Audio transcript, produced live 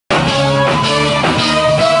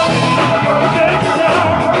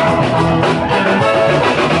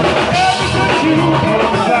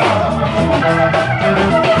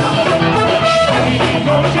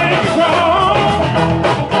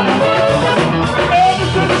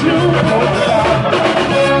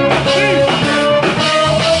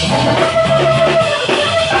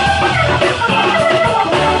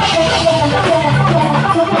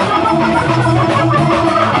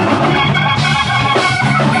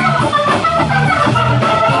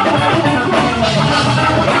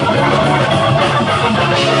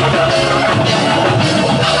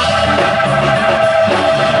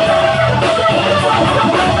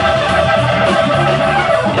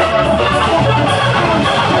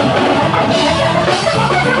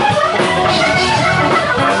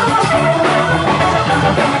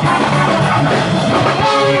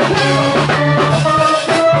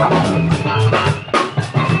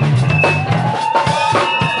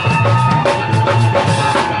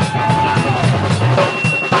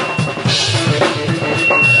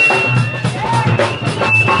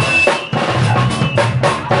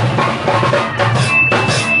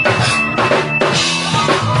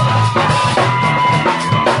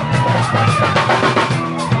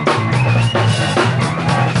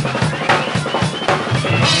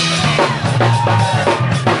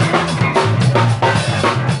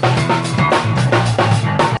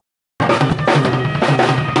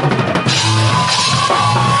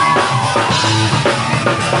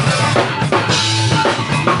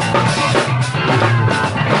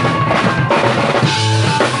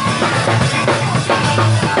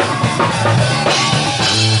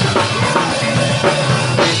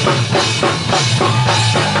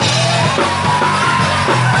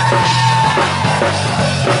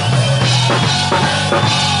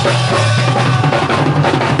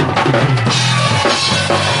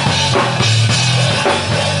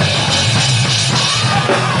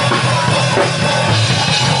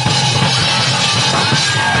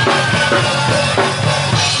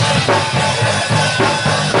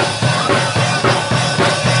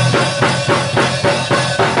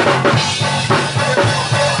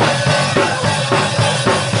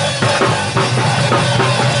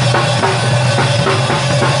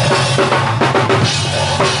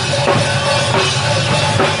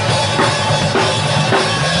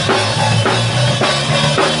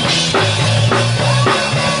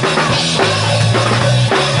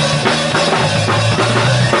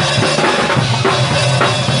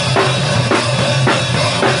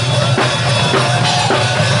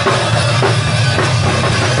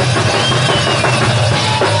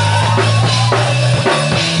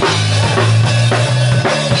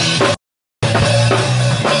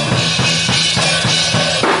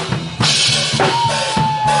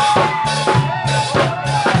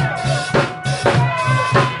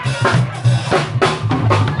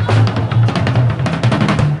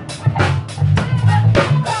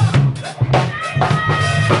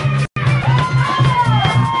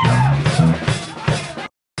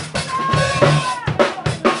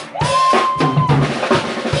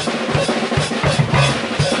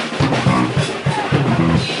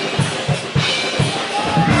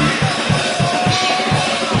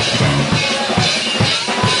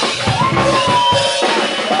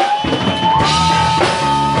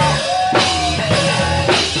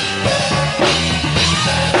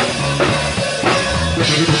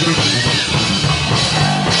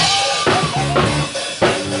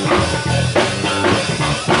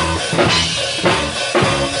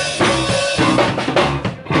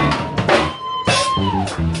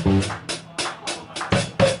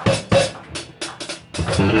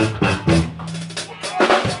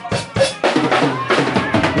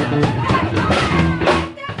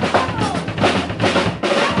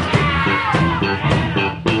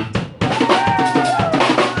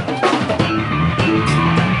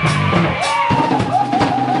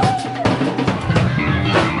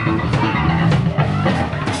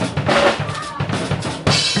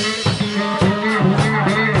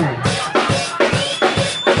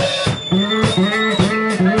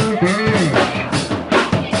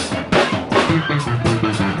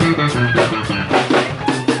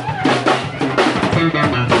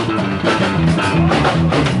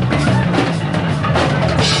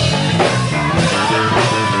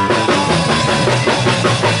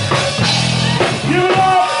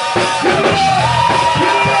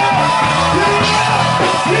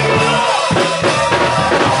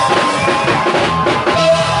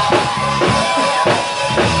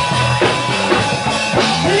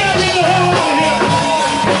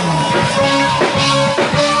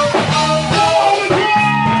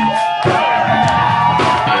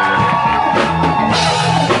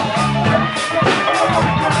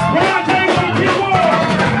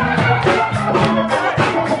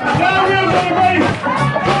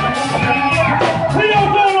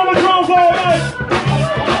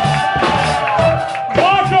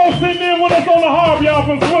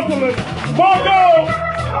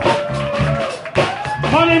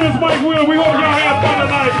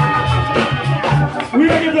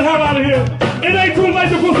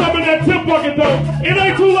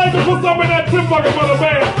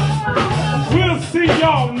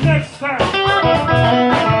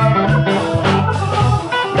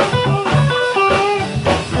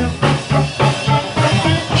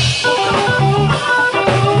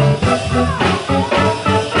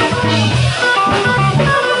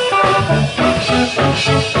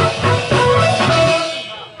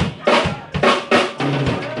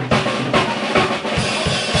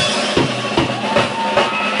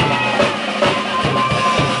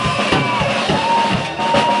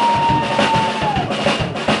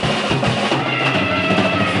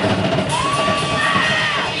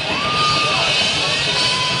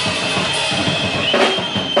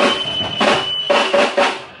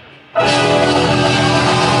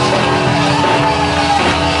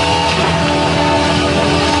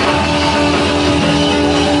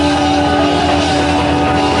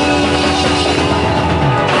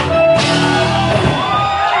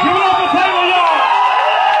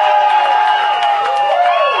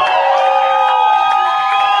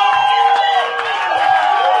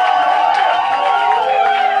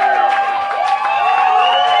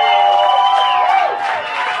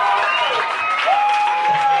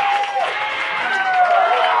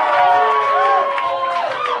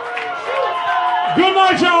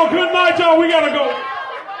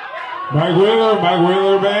Mike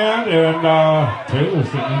Wheeler Band, and Taylor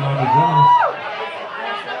sitting in on the drums.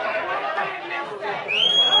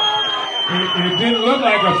 It didn't look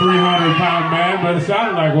like a 300-pound man, but it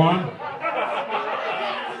sounded like one.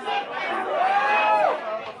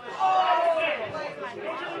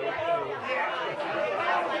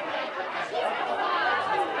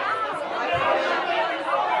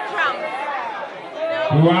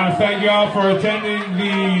 We want to thank you all for attending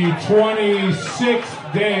the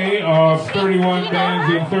 26th day of 31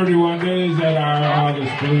 bands in 31 days at our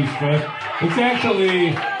August Blues Fest. It's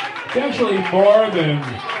actually more than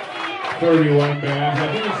 31 bands.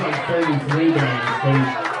 I think it's like 33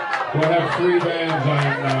 bands. We'll have 3 bands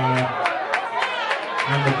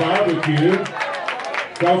on the barbecue.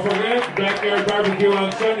 Don't forget, Backyard Barbecue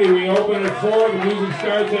on Sunday. We open at 4. The music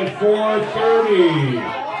starts at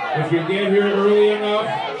 4:30. If you get here early enough,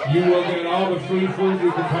 you will get all the free food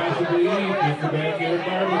you can possibly eat in the Backyard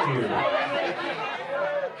Barbecue.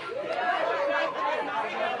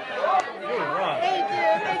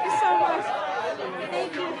 Thank you so much.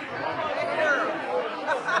 Thank you.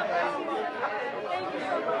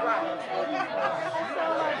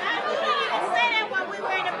 Say that when we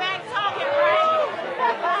were in the back talking, right?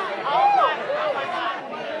 Oh my God.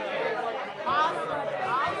 Awesome.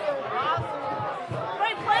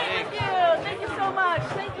 Great playing with you. Thank you so much.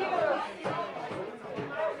 Thank you.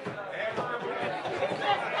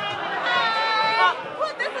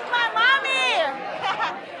 This is my mommy.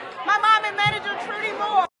 My mom and manager, Trudy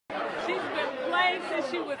Moore. She's been playing since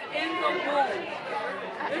she was in the womb.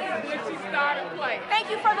 This is when she started playing. Thank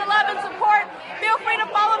you for the love and support. Feel free to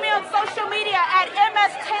follow me on social media at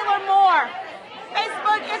MS Taylor Moore.